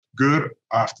Good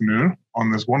afternoon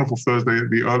on this wonderful Thursday at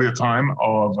the earlier time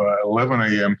of 11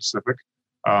 a.m. Pacific.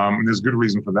 And there's good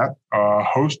reason for that. Our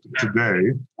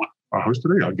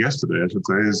guest today, I should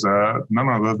say, is none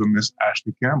other than Miss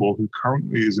Ashley Campbell, who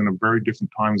currently is in a very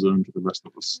different time zone to the rest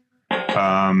of us.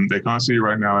 They can't see you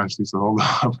right now, Ashley, so hold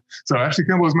up. So Ashley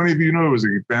Campbell, as many of you know, is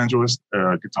a banjoist,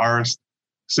 guitarist,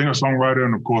 singer-songwriter,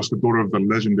 and of course, the daughter of the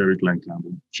legendary Glen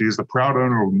Campbell. She is the proud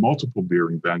owner of multiple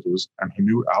Deering banjos, and her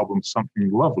new album,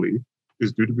 Something Lovely,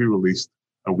 is due to be released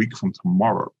a week from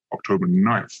tomorrow, October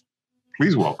 9th.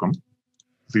 Please welcome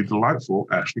the delightful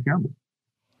Ashley Campbell.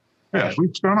 Hey, Ashley,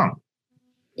 what's going on?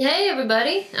 Hey,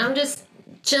 everybody. I'm just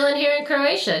chilling here in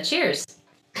Croatia. Cheers.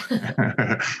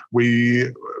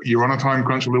 You're on a time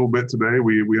crunch a little bit today.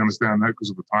 We understand that because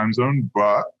of the time zone,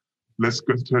 but let's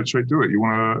get straight to it. You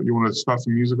wanna start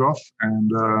some music off,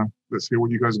 and let's hear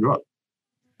what you guys got.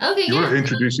 Okay, you want to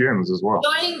introduce Jens as well.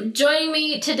 Joining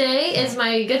me today is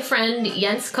my good friend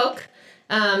Jens Koch.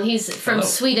 He's from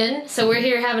Sweden, so we're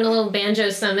here having a little banjo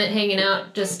summit, hanging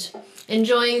out, just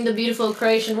enjoying the beautiful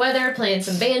Croatian weather, playing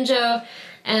some banjo,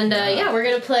 and we're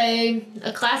gonna play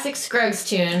a classic Scruggs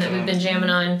tune that we've been jamming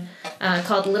on,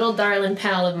 called "Little Darlin'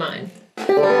 Pal of Mine."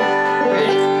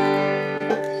 Ready?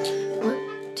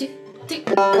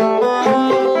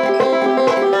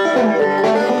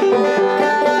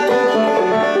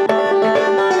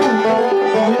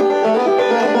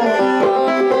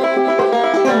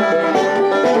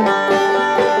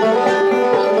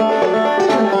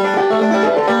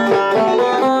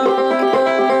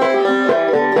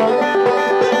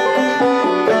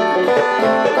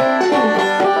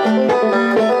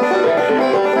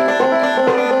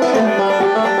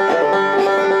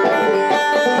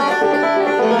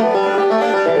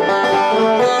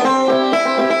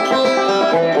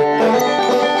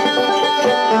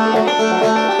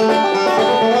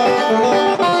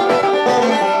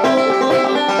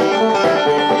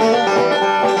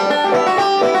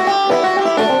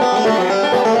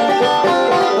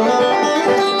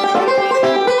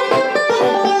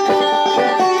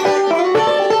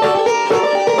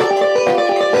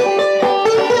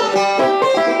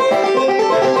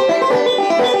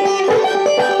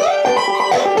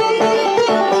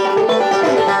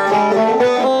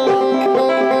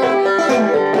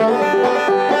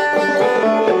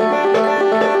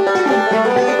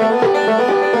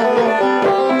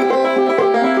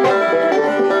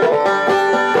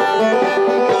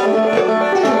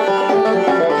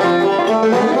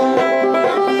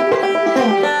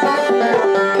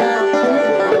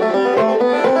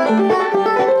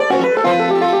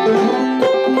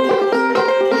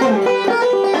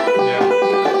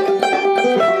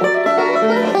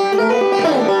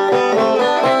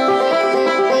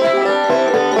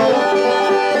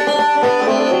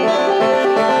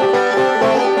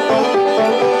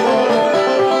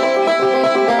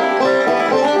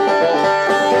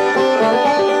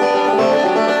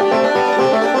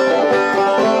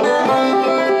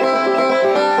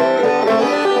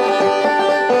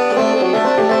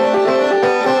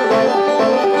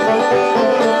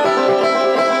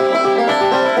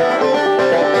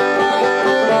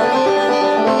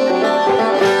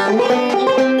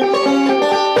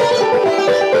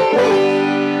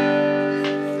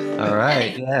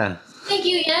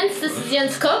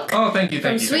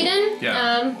 From Sweden.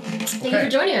 Yeah. Thank you for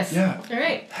joining us. Yeah. All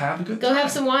right. Have a good Go time.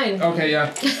 have some wine. Okay,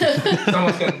 yeah.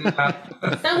 Someone's going to do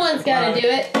that. Someone's got to do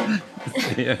it.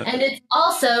 Yeah. And it's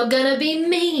also going to be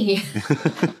me.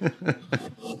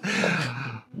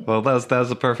 Well, that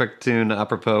was a perfect tune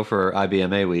apropos for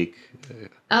IBMA week.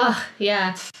 Oh,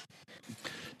 yeah.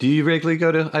 Do you regularly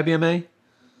go to IBMA?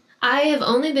 I have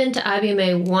only been to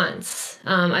IBMA once.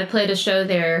 I played a show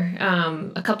there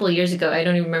a couple of years ago. I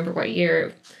don't even remember what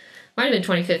year. Might have been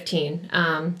 2015.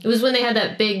 It was when they had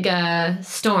that big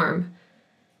storm.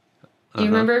 Do you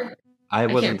remember? I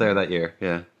wasn't there that year.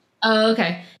 Yeah. Oh,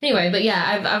 okay. Anyway, but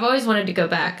yeah, I've always wanted to go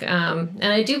back, and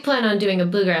I do plan on doing a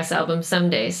bluegrass album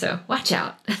someday. So watch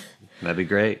out. That'd be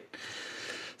great.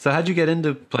 So how'd you get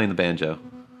into playing the banjo?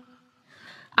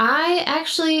 I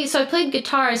played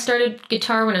guitar. I started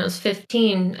guitar when I was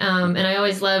 15, and I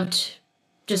always loved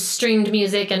just stringed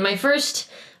music. And my first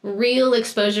real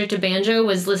exposure to banjo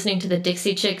was listening to the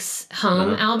Dixie Chicks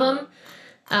Home album.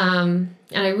 And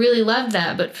I really loved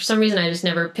that, but for some reason I just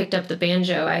never picked up the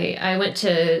banjo. I went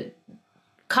to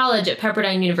college at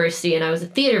Pepperdine University, and I was a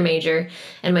theater major,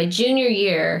 and my junior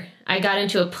year I got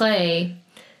into a play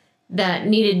that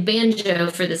needed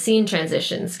banjo for the scene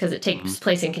transitions because it takes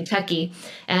place in Kentucky,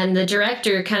 and the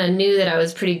director kind of knew that I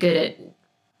was pretty good at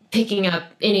picking up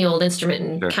any old instrument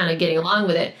and Sure. kind of getting along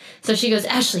with it. So she goes,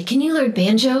 Ashley, can you learn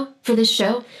banjo for this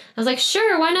show? I was like,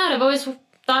 sure, why not? I've always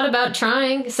thought about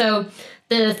trying. So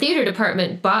the theater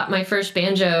department bought my first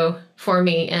banjo for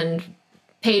me and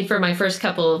paid for my first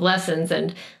couple of lessons,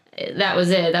 and that was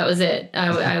it. I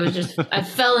was just, I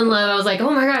fell in love. I was like,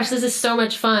 oh my gosh, this is so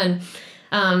much fun.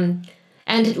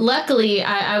 And luckily,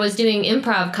 I was doing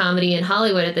improv comedy in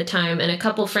Hollywood at the time, and a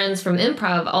couple friends from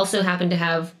improv also happened to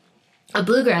have a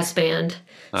bluegrass band.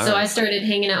 So I started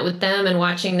hanging out with them and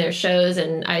watching their shows,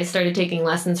 and I started taking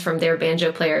lessons from their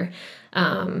banjo player.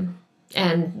 And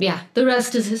yeah, the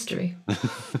rest is history.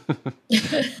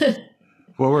 If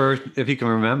you can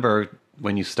remember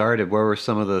when you started, what were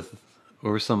some of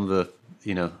the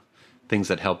things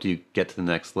that helped you get to the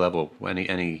next level?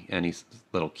 Any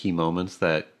little key moments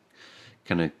that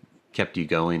kind of kept you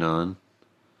going on?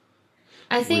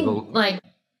 I think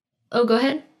oh, go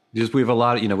ahead. Just we have a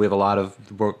lot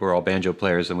of we're all banjo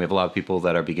players, and we have a lot of people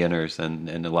that are beginners, and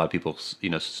a lot of people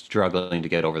struggling to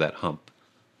get over that hump.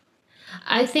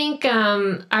 I think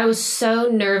I was so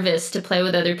nervous to play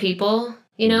with other people,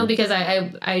 because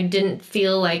I didn't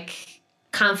feel like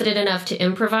confident enough to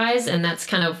improvise, and that's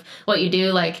kind of what you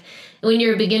do. Like when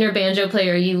you're a beginner banjo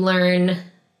player, you learn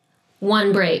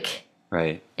one break.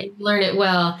 Right. And you learn it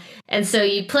well. And so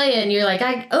you play it and you're like,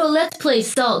 let's play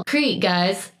Salt Creek,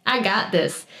 guys. I got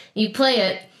this. You play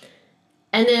it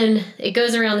and then it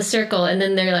goes around the circle and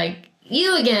then they're like,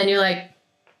 you again. You're like,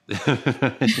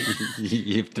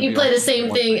 you play the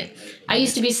same thing. I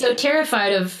used to be so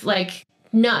terrified of like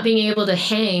not being able to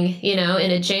hang, in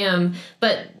a jam.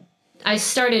 But I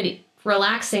started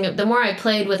relaxing. The more I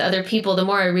played with other people, the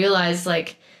more I realized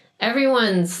like,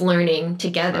 everyone's learning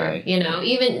together, right.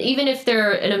 Even if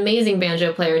they're an amazing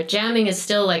banjo player, jamming is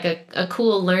still like a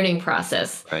cool learning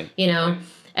process, right.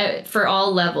 For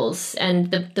all levels. And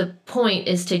the point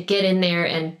is to get in there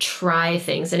and try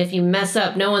things. And if you mess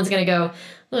up, no one's going to go,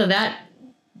 oh, that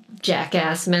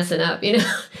jackass messing up,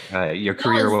 Your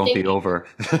career won't be over.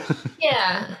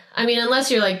 Yeah. I mean, unless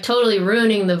you're like totally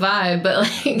ruining the vibe, but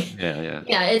like,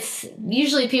 yeah, it's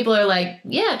usually people are like,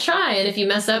 yeah, try. And if you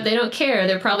mess up, they don't care.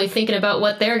 They're probably thinking about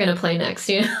what they're going to play next,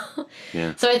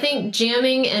 Yeah. So I think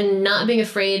jamming and not being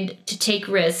afraid to take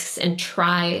risks and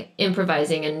try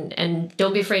improvising and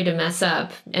don't be afraid to mess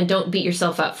up and don't beat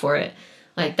yourself up for it.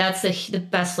 Like that's the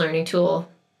best learning tool.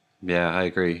 Yeah, I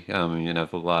agree. I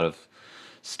have a lot of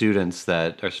students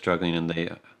that are struggling, and I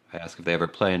ask if they ever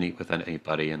play with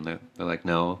anybody, and they're like,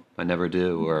 no, I never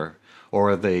do,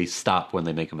 or they stop when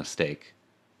they make a mistake,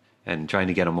 and trying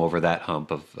to get them over that hump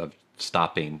of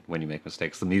stopping when you make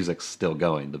mistakes. The music's still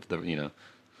going.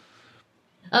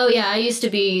 Oh yeah, I used to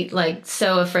be like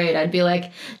so afraid. I'd be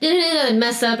like, I'd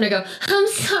mess up, and I go, I'm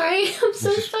sorry, I'm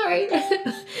so sorry.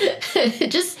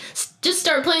 just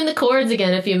start playing the chords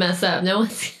again if you mess up. No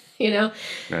one's,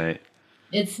 Right.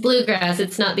 It's bluegrass.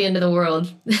 It's not the end of the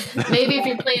world. Maybe if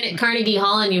you're playing at Carnegie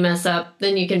Hall and you mess up,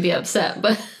 then you can be upset.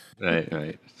 But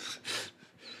right.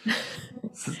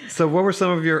 So, what were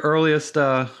some of your earliest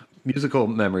musical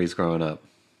memories growing up?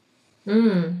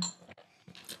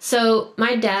 So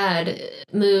my dad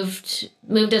moved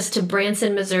us to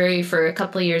Branson, Missouri for a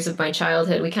couple of years of my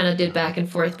childhood. We kind of did back and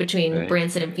forth between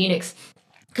Branson and Phoenix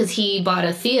because he bought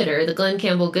a theater, the Glen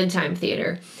Campbell Good Time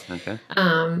Theater. Okay.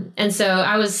 And so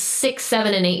I was 6,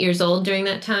 7, and 8 years old during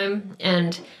that time.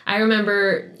 And I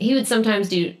remember he would sometimes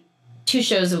do 2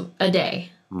 shows a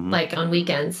day, like on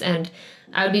weekends. And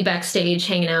I would be backstage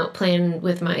hanging out, playing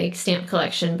with my stamp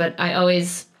collection. But I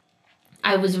was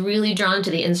really drawn to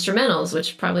the instrumentals,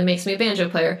 which probably makes me a banjo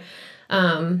player.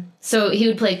 So he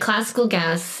would play Classical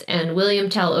Gas and William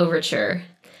Tell Overture.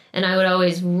 And I would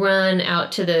always run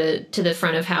out to the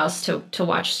front of house to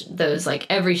watch those like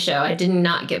every show. I did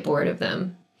not get bored of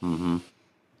them. Mm-hmm.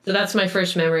 So that's my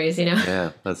first memories,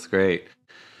 Yeah, that's great.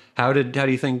 How do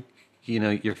you think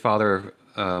your father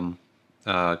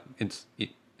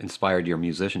inspired your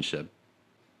musicianship?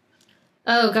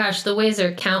 Oh gosh, the ways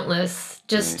are countless.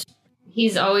 Just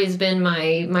he's always been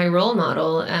my role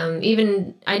model.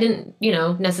 Even I didn't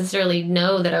necessarily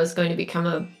know that I was going to become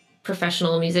a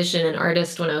professional musician and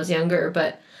artist when I was younger,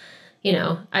 but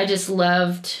I just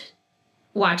loved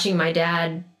watching my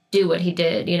dad do what he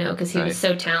did, because he was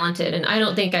so talented. And I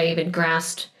don't think I even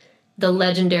grasped the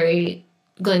legendary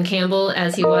Glen Campbell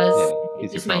as he was. Yeah,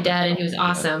 He's just my dad, and he was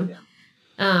awesome.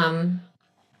 Yeah.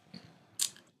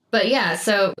 But yeah,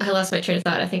 so I lost my train of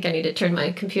thought. I think I need to turn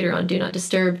my computer on Do Not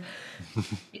Disturb.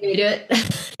 You me do it?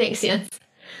 Thanks, Jens.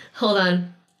 Hold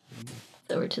on.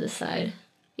 Over to the side.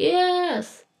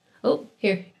 Yes. Oh,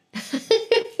 here.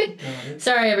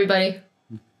 Sorry, everybody.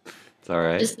 It's all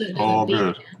right. All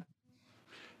good.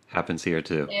 happens here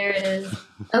too. There it is.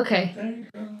 Okay.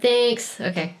 Thanks.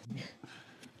 Okay.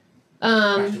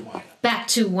 Back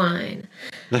to wine.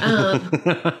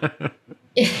 Okay.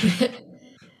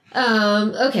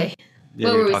 Yeah,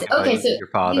 What you're were we talking saying? about Okay, so your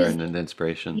father he was, and an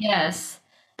inspiration. yes.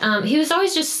 He was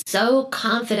always just so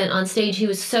confident on stage. He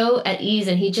was so at ease,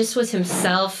 and he just was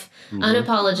himself,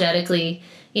 unapologetically,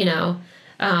 you know.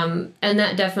 And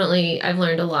that definitely, I've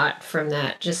learned a lot from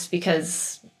that, just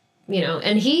because, you know.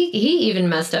 And he even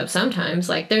messed up sometimes.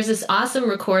 Like, there's this awesome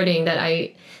recording that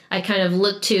I kind of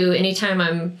look to anytime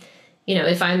I'm, you know,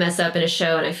 if I mess up in a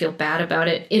show and I feel bad about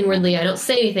it inwardly, I don't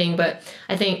say anything, but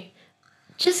I think,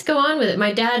 just go on with it.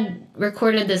 My dad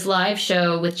recorded this live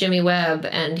show with Jimmy Webb,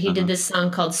 and he did this song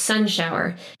called Sun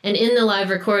Shower. And in the live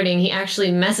recording, he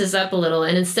actually messes up a little.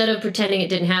 And instead of pretending it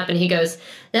didn't happen, he goes,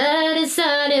 "That is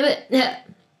sun."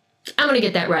 I'm going to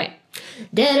get that right.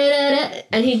 Da, da, da, da.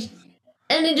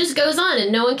 And it just goes on,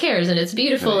 and no one cares. And it's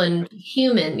beautiful and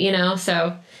human, you know?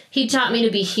 So he taught me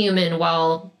to be human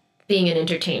while being an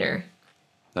entertainer.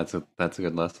 That's a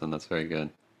good lesson. That's very good.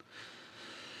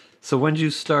 So when did you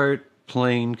start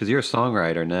playing? Because you're a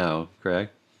songwriter now,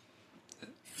 correct?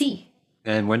 See.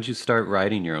 And when did you start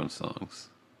writing your own songs?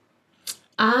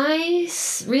 I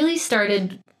really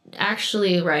started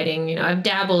actually writing. You know, I've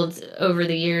dabbled over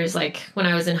the years. Like when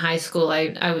I was in high school,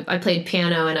 I played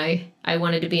piano, and I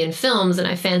wanted to be in films, and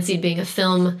I fancied being a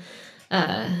film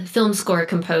score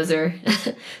composer.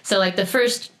 So like the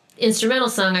first instrumental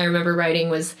song I remember writing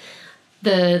was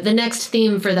the next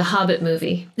theme for the Hobbit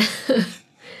movie.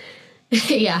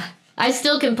 Yeah. I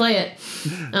still can play it.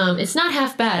 It's not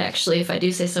half bad, actually, if I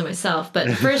do say so myself. But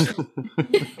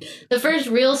the first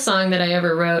real song that I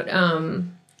ever wrote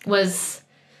was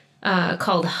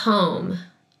called Home.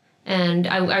 And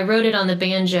I wrote it on the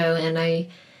banjo, and I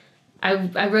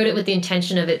wrote it with the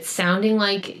intention of it sounding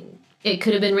like it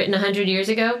could have been written 100 years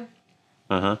ago.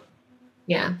 Uh-huh.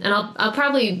 Yeah, and I'll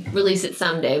probably release it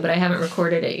someday, but I haven't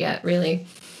recorded it yet, really.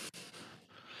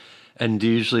 And do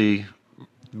you usually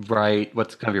write,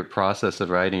 what's kind of your process of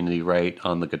writing? Do you write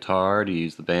on the guitar? Do you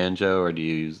use the banjo, or do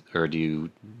you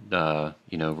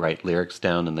write lyrics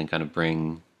down and then kind of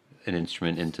bring an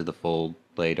instrument into the fold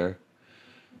later?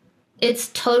 It's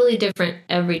totally different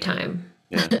every time.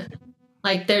 Yeah.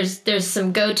 Like there's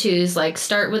some go-tos, like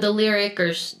start with a lyric,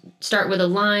 or start with a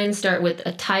line, start with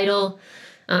a title.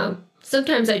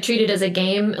 Sometimes I treat it as a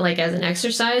game, like as an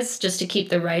exercise, just to keep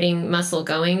the writing muscle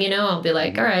going. You know, I'll be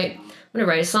like, all right, I'm going to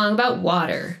write a song about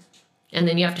water. And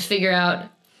then you have to figure out,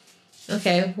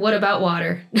 okay, what about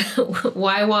water?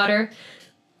 Why water?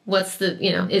 What's the,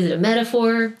 you know, is it a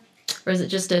metaphor? Or is it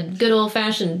just a good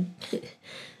old-fashioned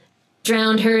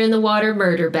drowned her in the water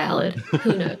murder ballad?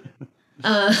 Who knows?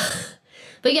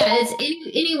 But yeah, it's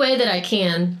any way that I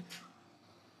can.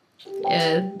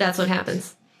 That's what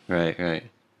happens. Right.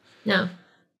 No.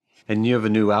 And you have a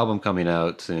new album coming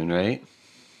out soon, right?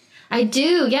 I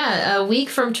do, yeah. A week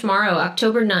from tomorrow,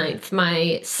 October 9th,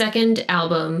 my second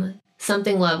album,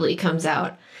 Something Lovely, comes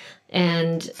out.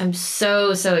 And I'm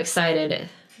so excited.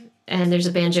 And there's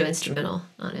a banjo instrumental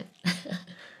on it.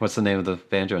 What's the name of the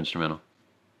banjo instrumental?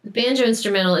 The banjo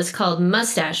instrumental is called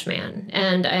Mustache Man.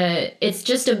 And it's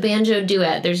just a banjo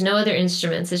duet. There's no other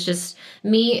instruments. It's just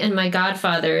me and my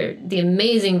godfather, the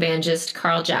amazing banjist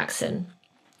Carl Jackson.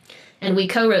 And we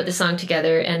co-wrote the song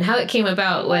together. And how it came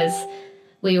about was...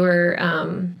 we were,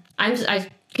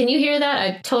 can you hear that?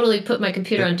 I totally put my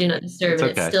computer on Do Not Disturb,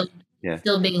 and it's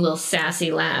still being a little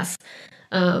sassy lass.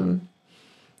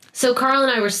 So Carl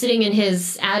and I were sitting in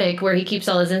his attic where he keeps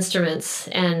all his instruments,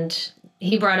 and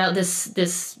he brought out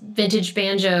this vintage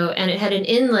banjo, and it had an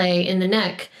inlay in the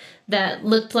neck that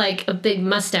looked like a big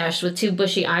mustache with two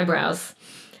bushy eyebrows.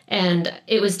 And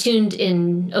it was tuned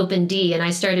in open D, and I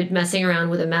started messing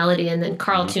around with a melody, and then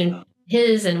Carl tuned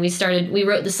his, and we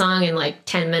wrote the song in like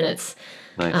 10 minutes.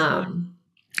 Nice.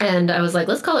 And I was like,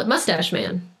 let's call it Mustache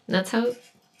Man. And that's how it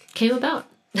came about.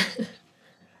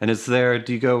 And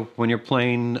do you go, when you're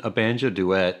playing a banjo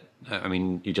duet, I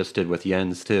mean, you just did with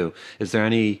Jens too, is there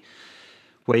any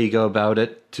way you go about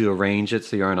it to arrange it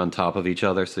so you aren't on top of each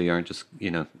other, so you aren't just,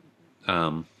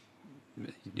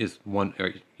 just one,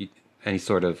 or any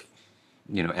sort of,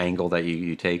 angle that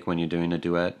you take when you're doing a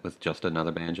duet with just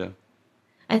another banjo?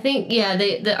 I think, yeah,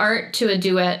 the art to a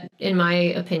duet, in my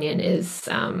opinion, is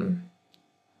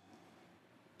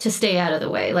to stay out of the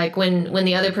way. Like when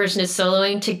the other person is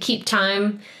soloing, to keep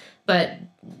time, but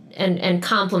and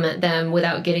compliment them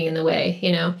without getting in the way,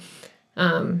 you know.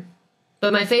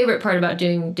 But my favorite part about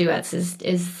doing duets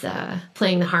is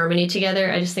playing the harmony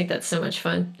together. I just think that's so much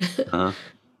fun. Uh-huh.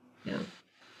 Yeah.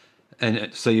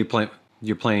 And so you're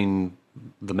playing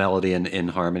the melody in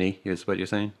harmony, is what you're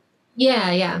saying?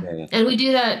 Yeah, yeah. Yeah, yeah. And we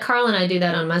do that, Carl and I do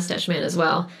that on Mustache Man as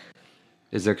well.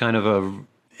 Is there kind of a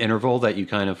interval that you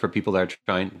kind of, for people that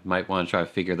are might want to try to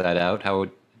figure that out? How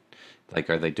would, like,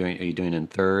 are you doing in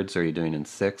thirds? Or are you doing in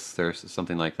sixths or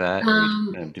something like that? Or are you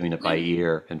just kind of doing it by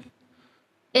ear? And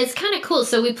It's kind of cool.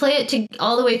 So we play it to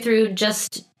all the way through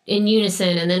just in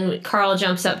unison, and then Carl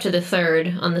jumps up to the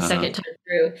third on the second time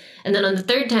through, and then on the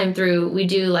third time through, we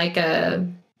do like a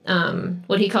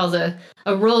what he calls a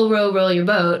roll your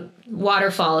boat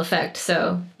waterfall effect.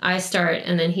 So I start,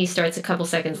 and then he starts a couple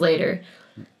seconds later.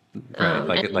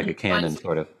 right, like And a canon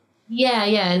sort of. yeah,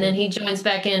 yeah, and then he joins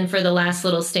back in for the last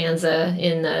little stanza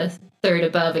in the third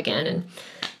above again, and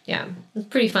yeah, it's a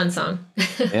pretty fun song.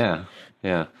 Yeah,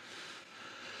 yeah.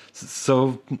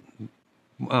 So,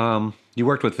 you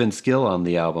worked with Vince Gill on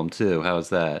the album too. How was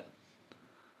that?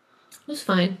 It was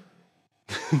fine.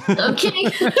 I'm kidding.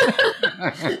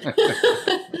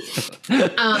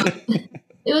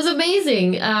 It was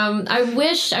amazing.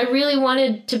 I really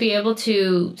wanted to be able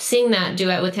to sing that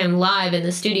duet with him live in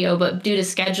the studio, but due to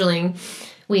scheduling,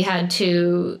 we had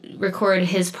to record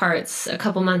his parts a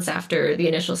couple months after the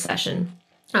initial session.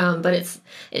 But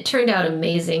it turned out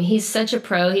amazing. He's such a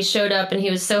pro. He showed up and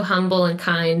he was so humble and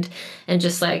kind and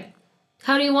just like,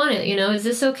 how do you want it? Is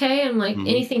this okay? I'm like,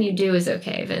 anything you do is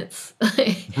okay, Vince. But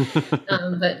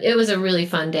it was a really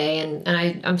fun day,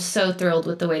 and I'm so thrilled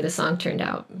with the way the song turned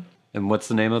out. And what's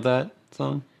the name of that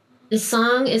song? The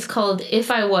song is called If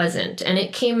I Wasn't, and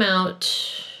it came out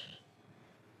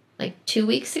like 2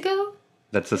 weeks ago.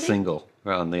 That's a single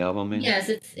on the album, maybe? Yes,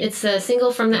 it's a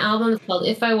single from the album. It's called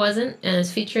If I Wasn't, and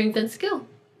it's featuring Vince Gill.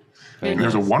 Very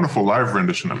There's a nice. wonderful live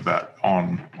rendition of that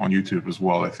on YouTube as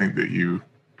well. I think that you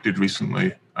did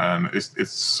recently, and it's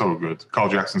so good. Carl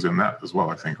Jackson's in that as well,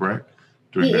 I think, right?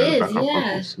 Doing He the is, backup yeah.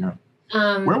 vocals. Yeah.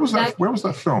 Where was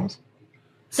that filmed?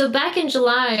 So back in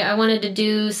July, I wanted to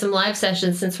do some live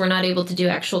sessions since we're not able to do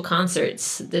actual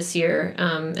concerts this year,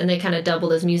 and they kind of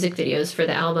doubled as music videos for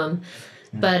the album.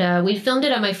 But we filmed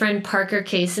it at my friend Parker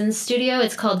Kayson's studio.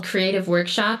 It's called Creative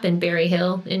Workshop in Berry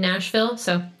Hill in Nashville.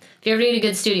 So if you ever need a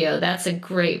good studio, that's a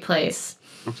great place.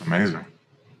 Looks amazing.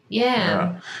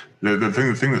 Yeah. The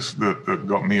thing that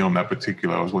got me on that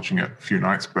particular, I was watching it a few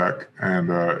nights back, and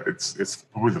it's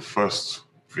probably the first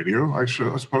video, I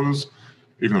suppose.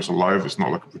 Even though it's live, it's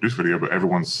not like a produced video, but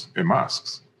everyone's in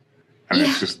masks. And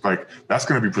it's just like, that's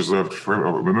going to be preserved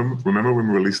forever. Remember when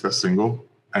we released that single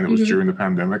and it was during the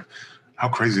pandemic? How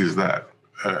crazy is that?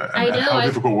 And how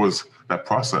difficult was that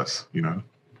process,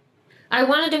 I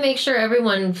wanted to make sure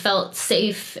everyone felt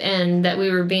safe and that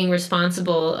we were being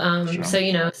responsible. Sure.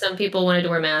 So, some people wanted to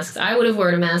wear masks. I would have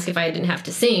worn a mask if I didn't have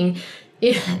to sing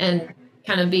and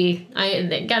kind of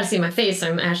I got to see my face.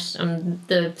 I'm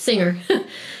the singer.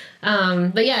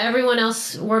 But yeah, everyone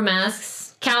else wore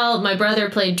masks. Cal, my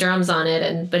brother, played drums on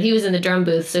it, but he was in the drum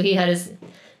booth, so he had it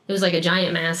was like a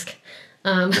giant mask.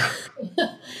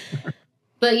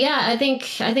 But yeah, I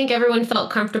think everyone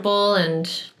felt comfortable, and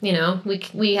we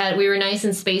were nice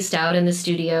and spaced out in the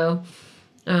studio.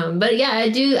 But yeah,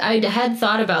 I had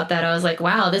thought about that. I was like,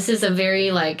 wow, this is a very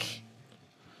like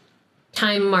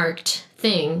time marked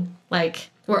thing. Like,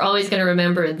 we're always going to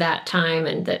remember that time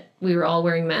and that we were all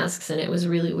wearing masks, and it was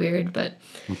really weird, but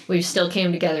we still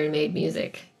came together and made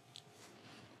music.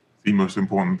 The most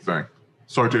important thing.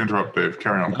 Sorry to interrupt, Dave.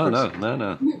 Carry on, please.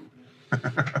 No.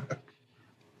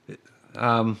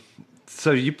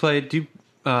 So you played. You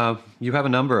have a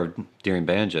number of Deering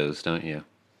banjos, don't you?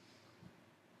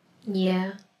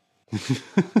 Yeah. Do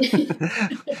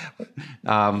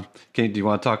you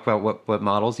want to talk about what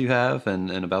models you have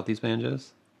and about these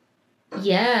banjos?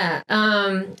 Yeah.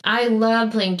 I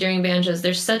love playing Deering banjos.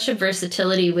 There's such a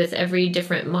versatility with every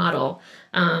different model.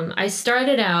 I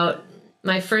started out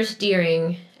my first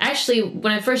Deering. Actually,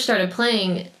 when I first started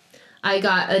playing, I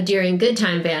got a Deering Good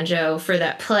Time banjo for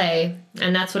that play,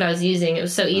 and that's what I was using. It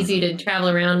was so easy to travel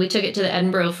around. We took it to the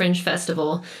Edinburgh Fringe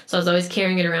Festival, so I was always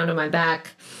carrying it around on my back.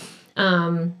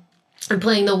 And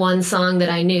playing the one song that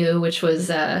I knew, which was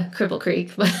Cripple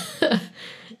Creek.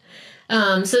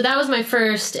 So that was my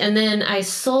first, and then I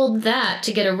sold that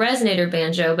to get a resonator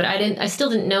banjo, but I still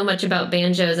didn't know much about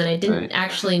banjos, and I didn't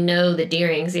actually know the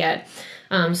Deerings yet.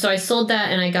 So I sold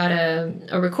that, and I got a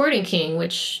Recording King,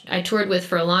 which I toured with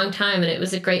for a long time, and it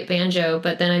was a great banjo.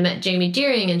 But then I met Jamie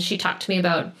Deering, and she talked to me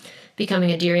about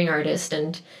becoming a Deering artist,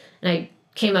 and I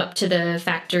came up to the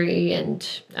factory, and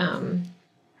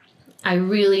I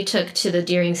really took to the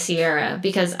Deering Sierra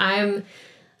because I'm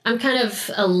kind of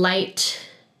a light,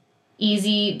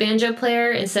 easy banjo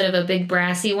player instead of a big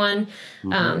brassy one.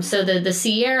 So the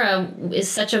Sierra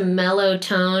is such a mellow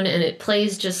tone, and it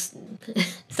plays just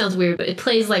sounds weird, but it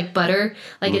plays like butter.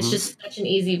 Like it's just such an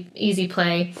easy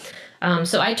play.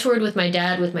 So I toured with my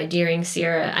dad with my Deering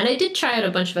Sierra, and I did try out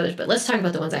a bunch of others, but let's talk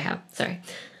about the ones I have. Sorry.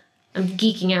 I'm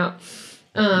geeking out.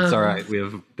 It's all right. We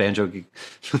have banjo people.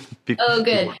 Oh,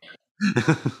 good.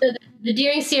 The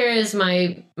Deering Sierra is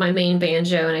my main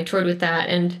banjo, and I toured with that.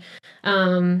 And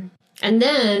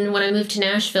then when I moved to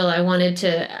Nashville, I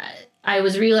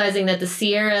was realizing that the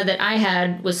Sierra that I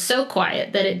had was so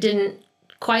quiet that it didn't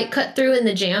quite cut through in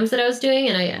the jams that I was doing,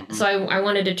 and so I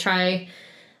wanted to try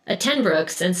a Ten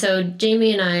Brooks, and so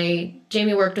Jamie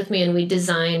worked with me, and we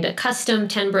designed a custom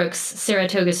Ten Brooks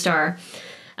Saratoga Star,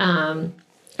 and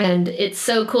it's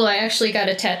so cool. I actually got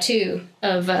a tattoo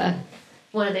of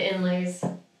one of the inlays.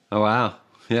 Oh wow!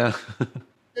 Yeah. So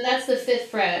that's the 5th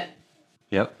fret.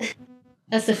 Yep.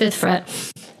 That's the 5th fret.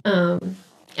 And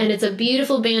it's a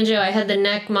beautiful banjo. I had the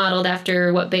neck modeled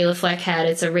after what Bela Fleck had.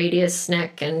 It's a radius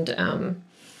neck, and the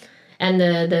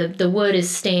wood is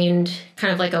stained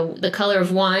kind of like the color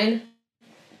of wine,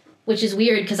 which is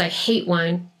weird because I hate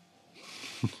wine.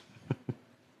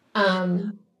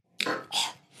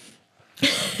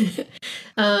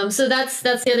 So that's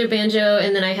the other banjo,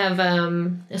 and then I have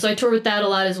so I tour with that a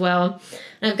lot as well.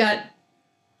 And I've got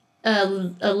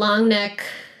a long neck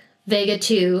Vega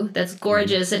 2 that's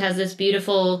gorgeous. It has this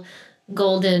beautiful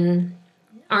golden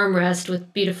armrest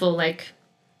with beautiful like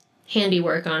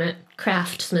handiwork on it,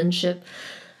 craftsmanship.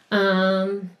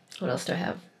 What else do I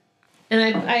have? And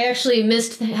I actually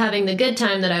missed having the Good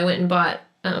Time that I went and bought.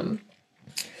 The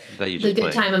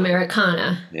Good Time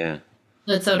Americana. Yeah.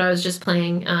 That's what I was just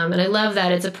playing. And I love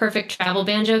that. It's a perfect travel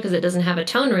banjo because it doesn't have a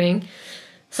tone ring,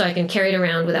 so I can carry it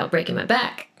around without breaking my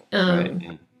back. Right,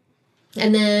 yeah.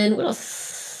 And then what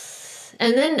else?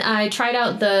 And then I tried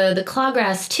out the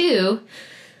Clawgrass 2,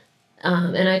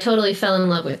 and I totally fell in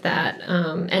love with that.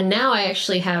 And now I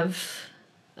actually have,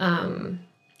 I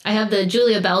have the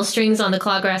Julia Bell strings on the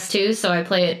Clawgrass 2, so I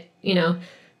play it,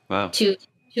 Wow. two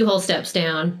whole steps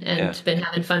down, and been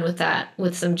having fun with that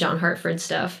with some John Hartford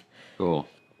stuff. Cool.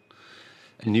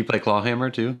 And you play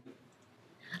clawhammer too?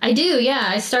 I do, yeah.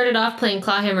 I started off playing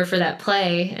clawhammer for that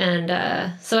play, and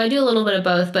so I do a little bit of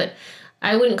both, but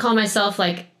I wouldn't call myself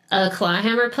like a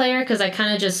clawhammer player because I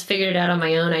kind of just figured it out on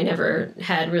my own. I never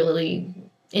had really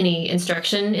any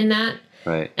instruction in that.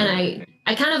 Right. And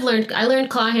I kind of learned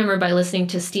clawhammer by listening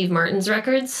to Steve Martin's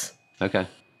records. Okay.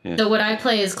 Yeah. So what I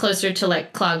play is closer to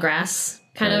like clawgrass,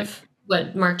 kind of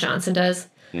what Mark Johnson does.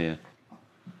 Yeah.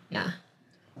 Yeah.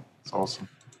 It's awesome.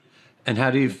 And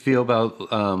how do you feel about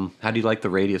how do you like the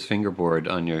radius fingerboard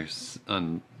on your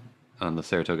on the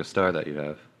Saratoga Star that you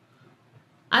have?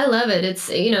 I love it. It's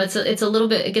it's a little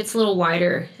bit, it gets a little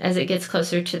wider as it gets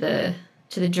closer to the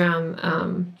drum,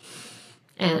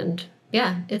 and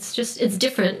yeah, it's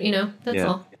different. That's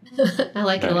all. I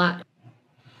like it a lot.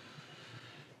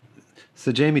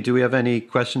 So Jamie, do we have any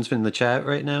questions from the chat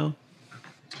right now?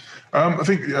 I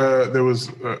think there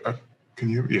was can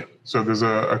you? Yeah. So there's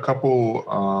a couple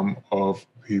of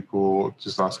people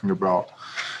just asking about,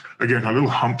 again, our little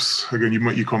humps. Again,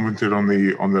 you commented on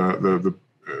the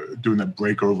doing that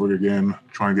break over again,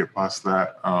 trying to get past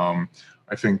that. I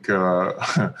think I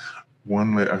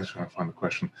was trying to find the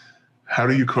question. How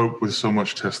do you cope with so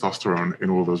much testosterone in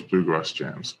all those bluegrass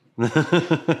jams?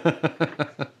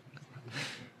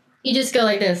 You just go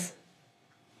like this.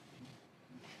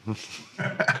 I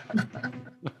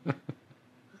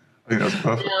think that's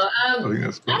perfect. I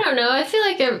don't know. I feel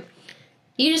like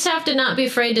you just have to not be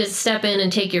afraid to step in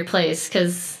and take your place,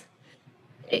 because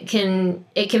it can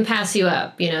pass you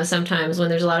up. Sometimes when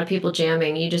there's a lot of people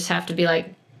jamming, you just have to be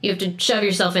like, you have to shove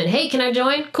yourself in. Hey, can I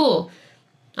join? Cool.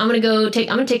 I'm gonna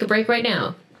take a break right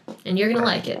now, and you're gonna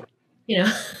like it.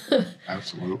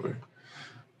 Absolutely.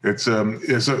 It's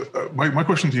my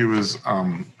question to you is,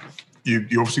 you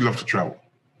obviously love to travel.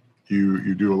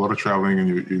 You do a lot of traveling,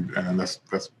 and that's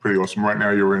pretty awesome. Right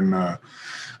now you're in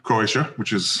Croatia,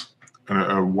 which is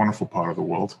a wonderful part of the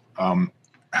world.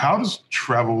 How does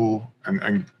travel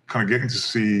and kind of getting to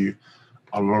see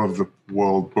a lot of the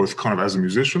world, both kind of as a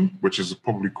musician, which is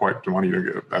probably quite demanding, you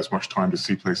don't get as much time to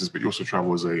see places, but you also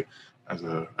travel as a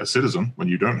citizen when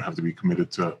you don't have to be committed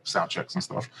to sound checks and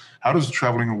stuff. How does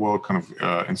traveling the world kind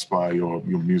of inspire your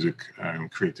music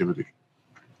and creativity?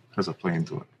 How does that play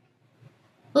into it?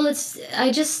 Well,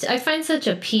 I find such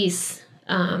a peace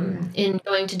in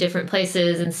going to different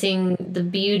places and seeing the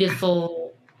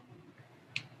beautiful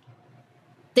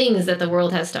things that the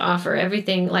world has to offer.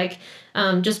 Everything, like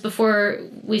just before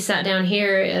we sat down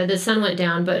here, the sun went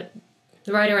down, but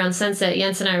right around sunset,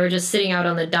 Jens and I were just sitting out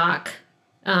on the dock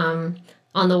on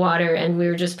the water, and we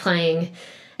were just playing.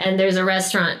 And there's a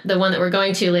restaurant, the one that we're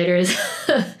going to later is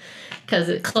because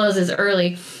it closes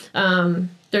early.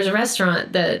 There's a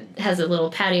restaurant that has a little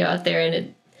patio out there,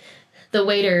 and the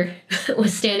waiter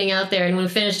was standing out there, and when we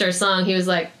finished our song, he was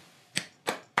like,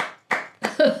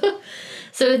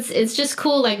 so it's just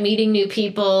cool, like meeting new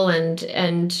people,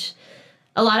 and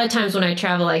a lot of times when I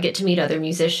travel, I get to meet other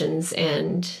musicians,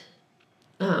 and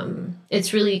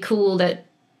it's really cool that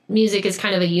music is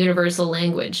kind of a universal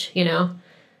language, you know?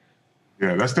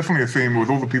 Yeah, that's definitely a theme with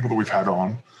all the people that we've had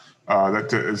on.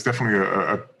 That is definitely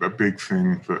a big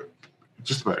thing that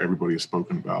just about everybody has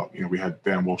spoken about. You know, we had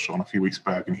Dan Walsh on a few weeks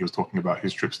back, and he was talking about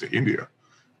his trips to India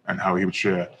and how he would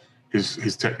share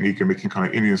his technique and making kind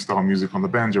of Indian style music on the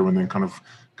banjo, and then kind of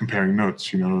comparing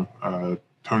notes. You know,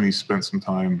 Tony spent some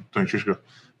time, Tony Trishka,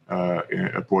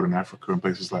 abroad in Africa and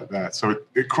places like that. So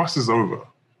it crosses over.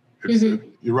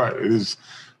 You're right. It is.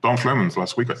 Don Flemons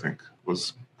last week, I think,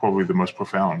 was probably the most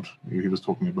profound. He was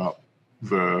talking about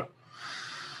the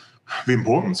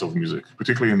importance of music,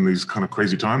 particularly in these kind of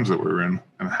crazy times that we're in,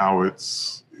 and how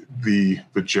it's the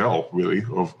gel really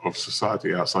of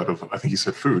society outside of, I think he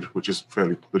said food, which is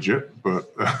fairly legit,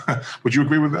 but would you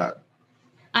agree with that?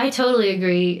 I totally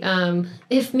agree.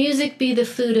 If music be the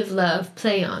food of love,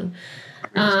 play on.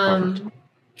 I'm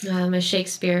a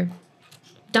Shakespeare.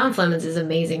 Don Flemons is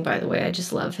amazing, by the way. I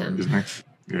just love him. Isn't he?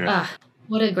 Yeah.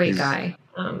 What a great guy.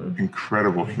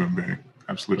 Incredible human being.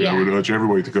 Absolutely. Yeah. I would urge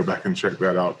everybody to go back and check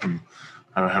that out and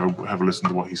have a listen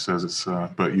to what he says. It's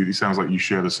but he sounds like you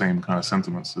share the same kind of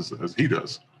sentiments as he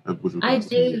does. I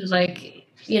do. Like,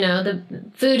 you know, the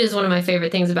food is one of my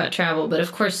favorite things about travel, but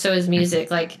of course so is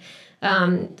music. Like,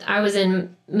 I was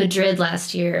in Madrid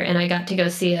last year, and I got to go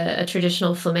see a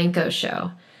traditional flamenco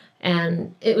show.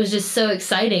 And it was just so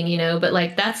exciting, you know, but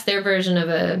like that's their version of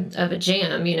a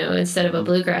jam, you know, instead of a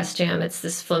bluegrass jam, it's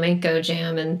this flamenco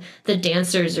jam, and the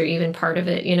dancers are even part of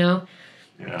it, you know.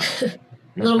 Yeah.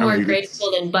 A little more graceful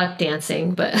than buck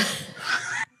dancing, but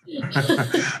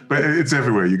but it's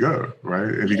everywhere you go,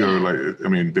 right? If you go, like, I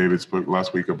mean, David spoke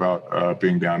last week about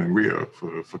being down in Rio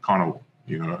for Carnival,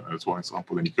 you know, as one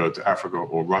example. Then you go to Africa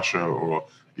or Russia, or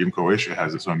even Croatia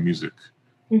has its own music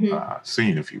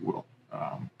scene, if you will.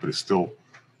 But it's still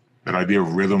that idea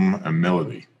of rhythm and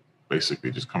melody,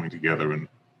 basically just coming together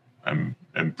and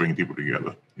bringing people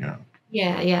together. Yeah.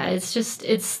 Yeah.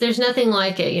 It's there's nothing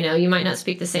like it. You know, you might not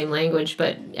speak the same language,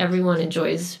 but everyone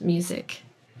enjoys music.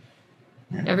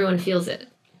 Yeah. Everyone feels it.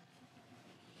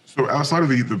 So outside of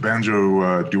the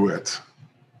banjo duet,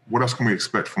 what else can we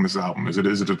expect from this album? Is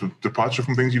it a departure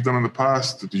from things you've done in the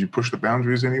past? Did you push the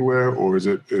boundaries anywhere, or is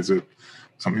it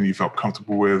something you felt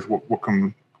comfortable with? What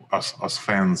can us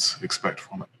fans expect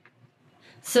from it?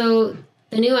 So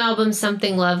the new album,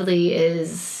 Something Lovely,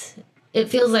 it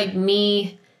feels like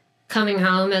me coming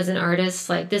home as an artist.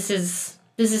 Like this is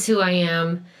who I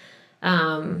am.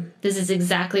 This is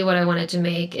exactly what I wanted to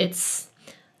make. It's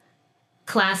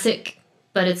classic,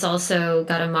 but it's also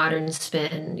got a modern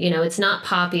spin. You know, it's not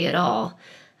poppy at all.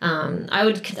 I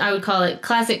would call it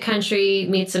classic country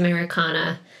meets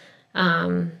Americana.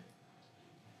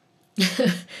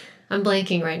 I'm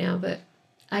blanking right now, but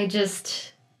I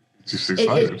just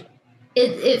excited.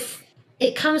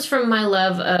 It comes from my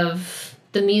love of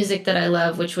the music that I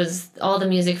love, which was all the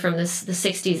music from the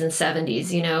 60s and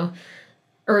 70s, you know,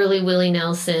 early Willie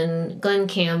Nelson, Glen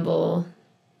Campbell,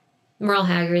 Merle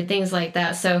Haggard, things like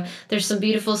that. So there's some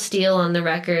beautiful steel on the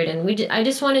record, and I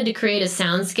just wanted to create a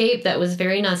soundscape that was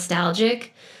very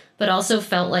nostalgic, but also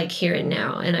felt like here and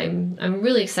now, and I'm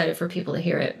really excited for people to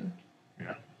hear it.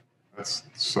 That's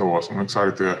so awesome. I'm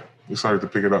excited to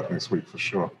pick it up next week for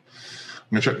sure.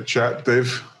 I'm gonna check the chat. Dave,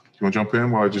 do you want to jump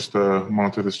in while I just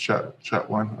monitor this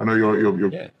chat line? I know you're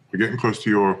getting close to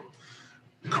your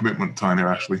commitment time here,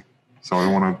 Ashley. So I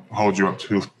don't want to hold you up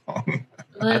too long.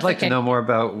 I'd like to know more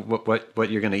about what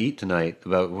you're going to eat tonight,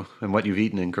 and what you've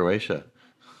eaten in Croatia.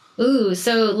 Ooh,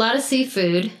 so a lot of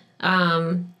seafood.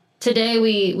 Today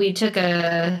we took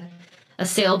a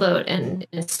sailboat and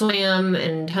swam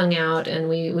and hung out, and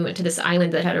we went to this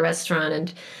island that had a restaurant,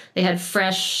 and they had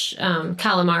fresh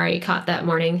calamari caught that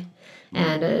morning,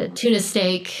 and a tuna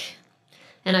steak,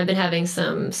 and I've been having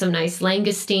some nice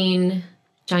langoustine,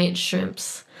 giant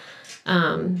shrimps,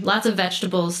 lots of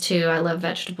vegetables too. I love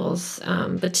vegetables,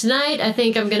 but tonight I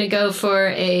think I'm gonna go for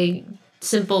a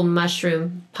simple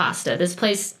mushroom pasta. This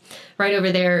place right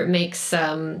over there makes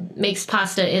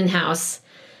pasta in-house.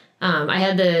 I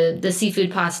had the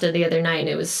seafood pasta the other night, and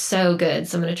it was so good.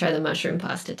 So I'm going to try the mushroom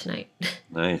pasta tonight.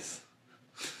 Nice.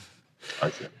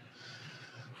 Okay.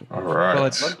 All right. Well,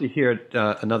 I'd love to hear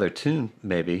another tune,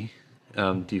 maybe.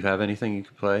 Do you have anything you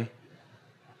could play?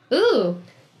 Ooh.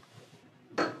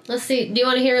 Let's see. Do you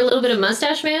want to hear a little bit of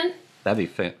Mustache Man? That'd be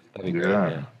great.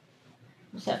 Yeah.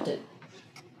 Just have to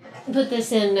put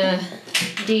this in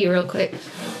D real quick.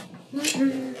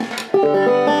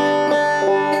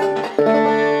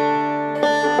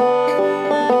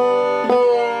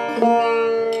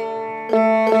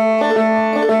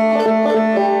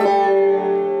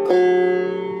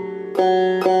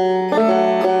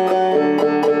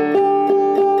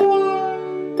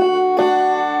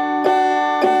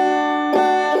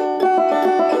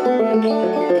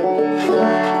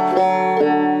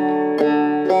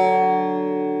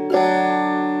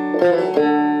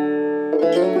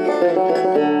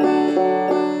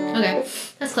 Okay,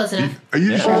 that's close enough. Are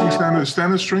you just using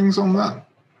standard strings on that?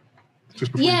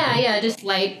 Just before Yeah, just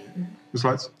light. Just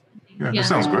lights? Yeah, Yeah. that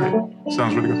sounds great.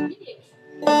 Sounds really good.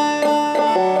 All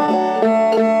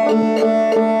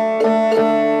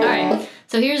right,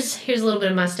 so here's a little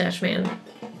bit of Mustache Man.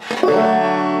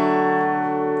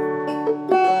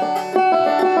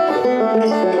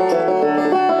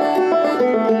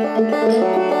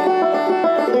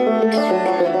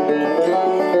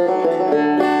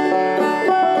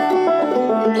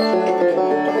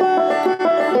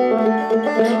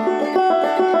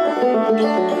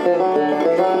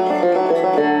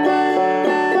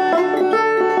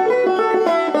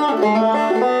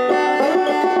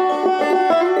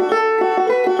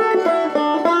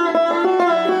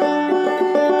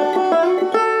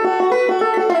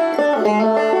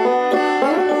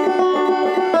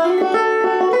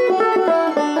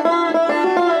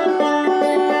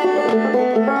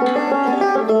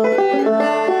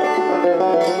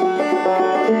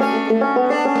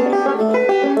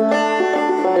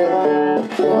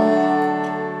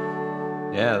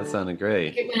 Yeah, that sounded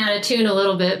great. It went out of tune a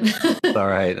little bit. It's all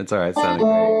right. It's all right. It sounded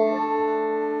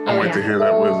great. Can't wait to hear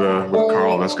that with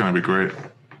Carl. That's going to be great.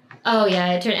 Oh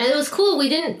yeah, and it was cool. We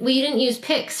didn't use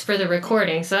picks for the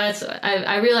recording, so that's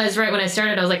I realized right when I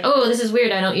started. I was like, oh, this is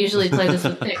weird. I don't usually play this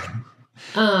with pick.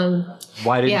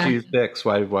 Why didn't you use picks?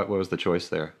 What was the choice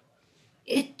there?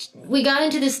 We got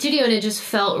into the studio and it just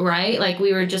felt right. Like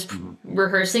we were just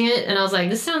rehearsing it, and I was like,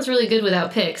 this sounds really good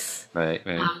without picks. Right.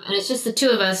 And it's just the two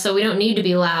of us, so we don't need to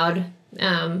be loud.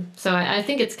 So I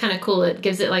think it's kind of cool. It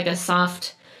gives it like a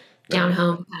soft, down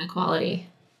home kind of quality.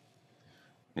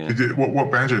 Yeah.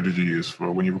 What banjo did you use for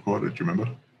when you recorded? Do you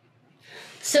remember?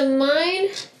 So mine,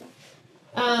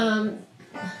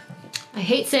 I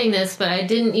hate saying this, but I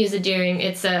didn't use a Deering.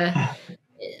 It's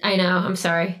I know, I'm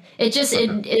sorry.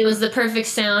 It was the perfect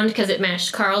sound because it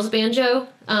matched Carl's banjo.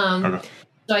 Okay.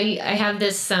 So I have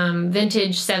this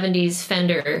vintage 70s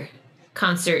Fender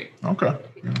concert. Okay.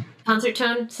 Yeah. Concert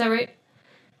tone, is that right?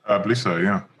 I believe so,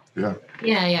 yeah. Yeah.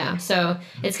 Yeah. So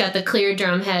it's got the clear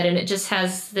drum head, and it just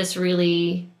has this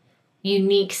really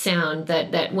unique sound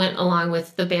that went along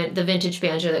with the vintage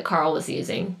banjo that Carl was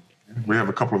using. We have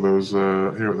a couple of those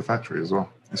here at the factory as well,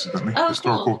 incidentally. Oh,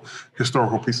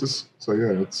 Historical pieces. So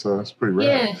yeah, it's pretty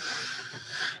rare.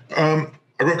 Yeah.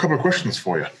 I've got a couple of questions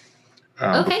for you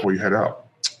Okay. before you head out.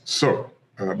 So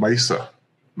Maisa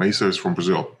is from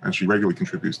Brazil, and she regularly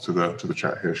contributes to the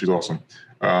chat here. She's awesome.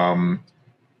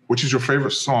 Which is your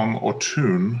favorite song or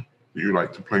tune that you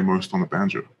like to play most on the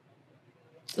banjo?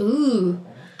 Ooh.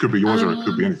 Could be yours or it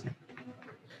could be anything.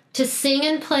 To sing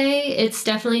and play, it's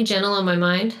definitely Gentle on My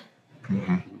Mind.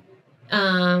 Mm-hmm.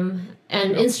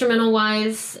 And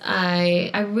instrumental-wise,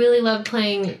 I really love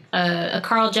playing a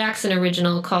Carl Jackson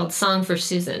original called Song for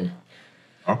Susan.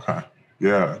 Okay.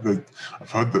 Yeah,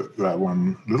 I've heard that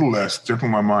one a little less. Gentle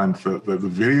on My Mind, the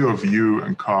video of you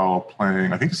and Carl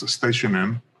playing, I think it's a Station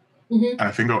Inn. Mm-hmm. And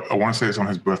I think I want to say it's on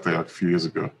his birthday like a few years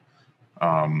ago.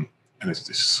 And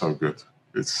it's so good.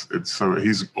 It's so,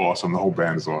 he's awesome. The whole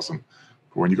band is awesome.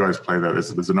 But when you guys play that,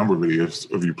 there's a number of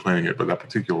videos of you playing it, but that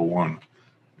particular one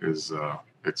is,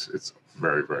 it's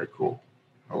very, very cool.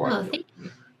 I like it. Thank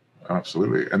you.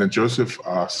 Absolutely. And then Joseph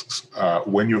asks,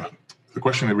 the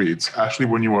question reads, Ashley,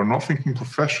 when you are not thinking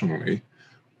professionally,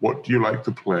 what do you like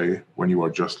to play when you are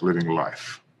just living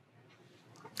life?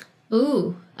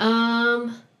 Ooh.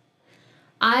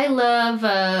 I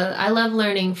love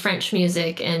learning French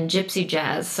music and gypsy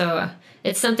jazz. So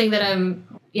it's something that I'm,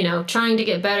 trying to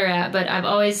get better at, but I've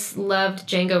always loved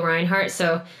Django Reinhardt.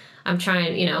 So I'm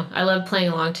trying, I love playing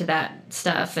along to that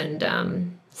stuff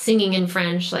and singing in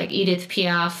French, like Edith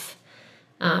Piaf,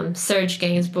 Serge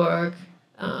Gainsbourg.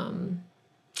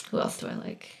 Who else do I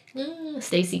like?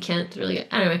 Stacey Kent, really good.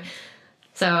 Anyway,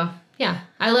 so yeah,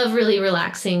 I love really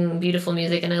relaxing, beautiful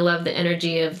music, and I love the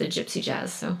energy of the gypsy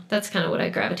jazz. So that's kind of what I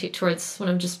gravitate towards when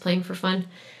I'm just playing for fun.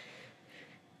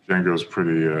 Django's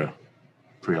pretty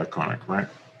iconic, right?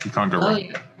 You can't go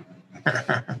wrong.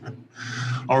 Yeah.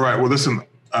 All right. Well, listen,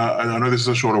 I know this is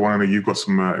a shorter one. I know you've got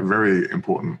some very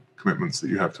important commitments that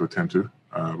you have to attend to.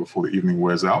 before the evening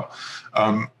wears out.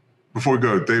 Before we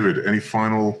go, David, any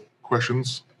final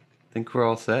questions? I think we're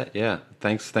all set. Yeah.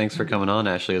 Thanks for coming on,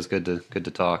 Ashley. It was good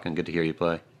to talk and good to hear you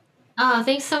play. Oh,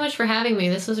 thanks so much for having me.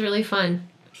 This was really fun.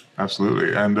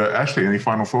 Absolutely. And Ashley, any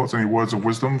final thoughts, any words of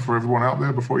wisdom for everyone out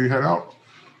there before you head out?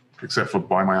 Except for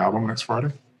buy my album next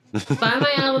Friday. Buy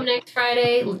my album next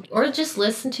Friday, or just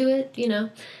listen to it, you know.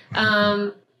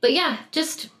 But yeah,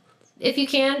 just if you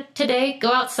can today,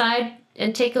 go outside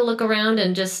and take a look around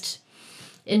and just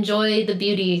enjoy the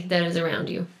beauty that is around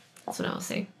you. That's what I'll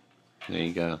say. There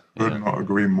you go. Could not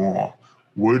agree more.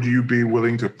 Would you be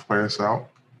willing to play us out?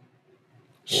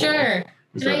 Sure.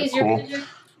 Is Can I that use cool? your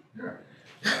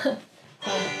banjo?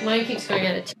 Mine keeps going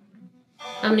out of tune.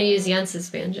 I'm going to use Jens's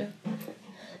banjo.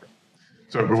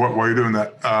 So while you're doing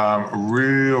that,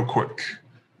 real quick,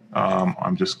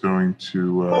 I'm just going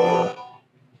to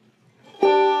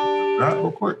do that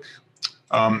real quick.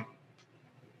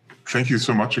 Thank you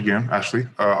so much again, Ashley.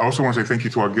 I also want to say thank you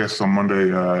to our guests on Monday,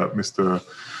 Mr.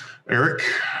 Eric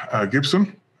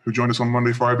Gibson, who joined us on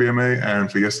Monday for IBMA, and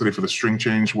for yesterday for the string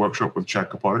change workshop with Chad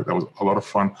Kapotic. That was a lot of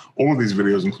fun. All of these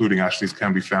videos, including Ashley's,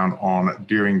 can be found on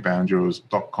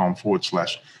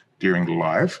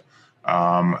deeringbanjos.com/deeringlive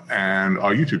and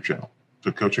our YouTube channel.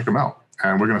 So go check them out.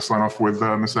 And we're going to sign off with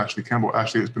Miss Ashley Campbell.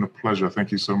 Ashley, it's been a pleasure.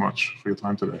 Thank you so much for your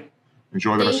time today.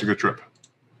 Enjoy the rest of your trip.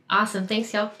 Awesome.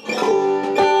 Thanks, y'all.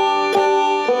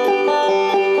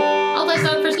 All my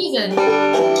song for Susan.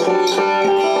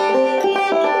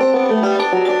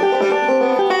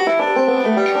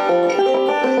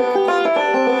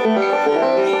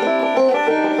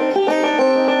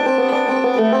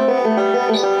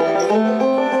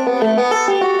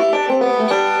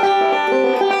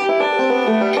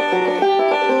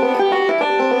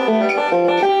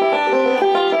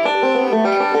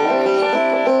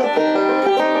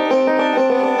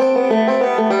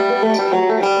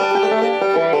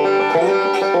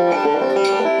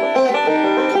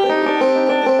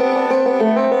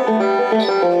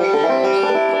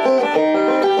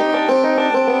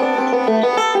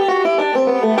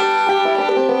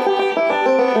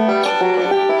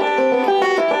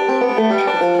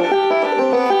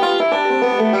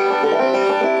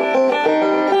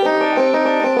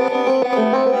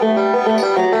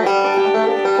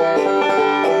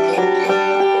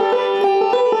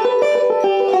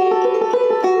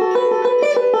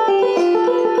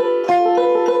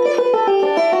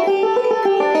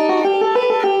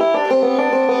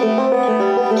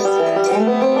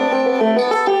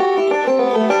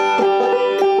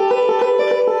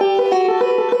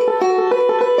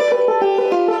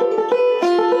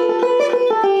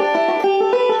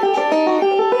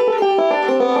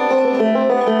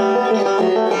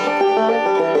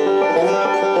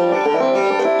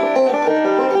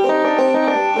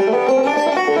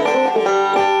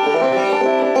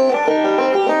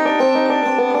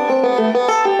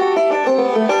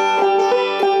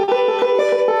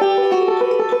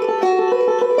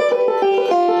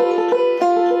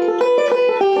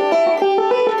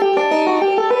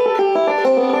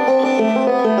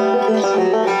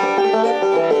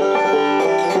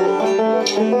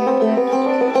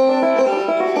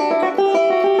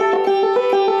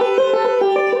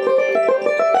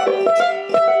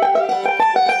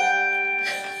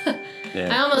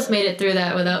 Made it through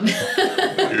that without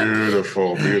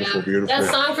Beautiful. That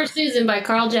Song for Susan by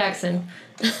Carl Jackson.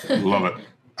 Love it.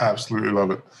 Absolutely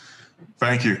love it.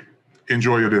 Thank you.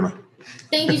 Enjoy your dinner.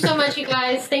 Thank you so much, you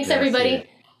guys. Thanks, everybody.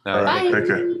 All right. Bye. Take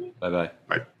care. Bye-bye.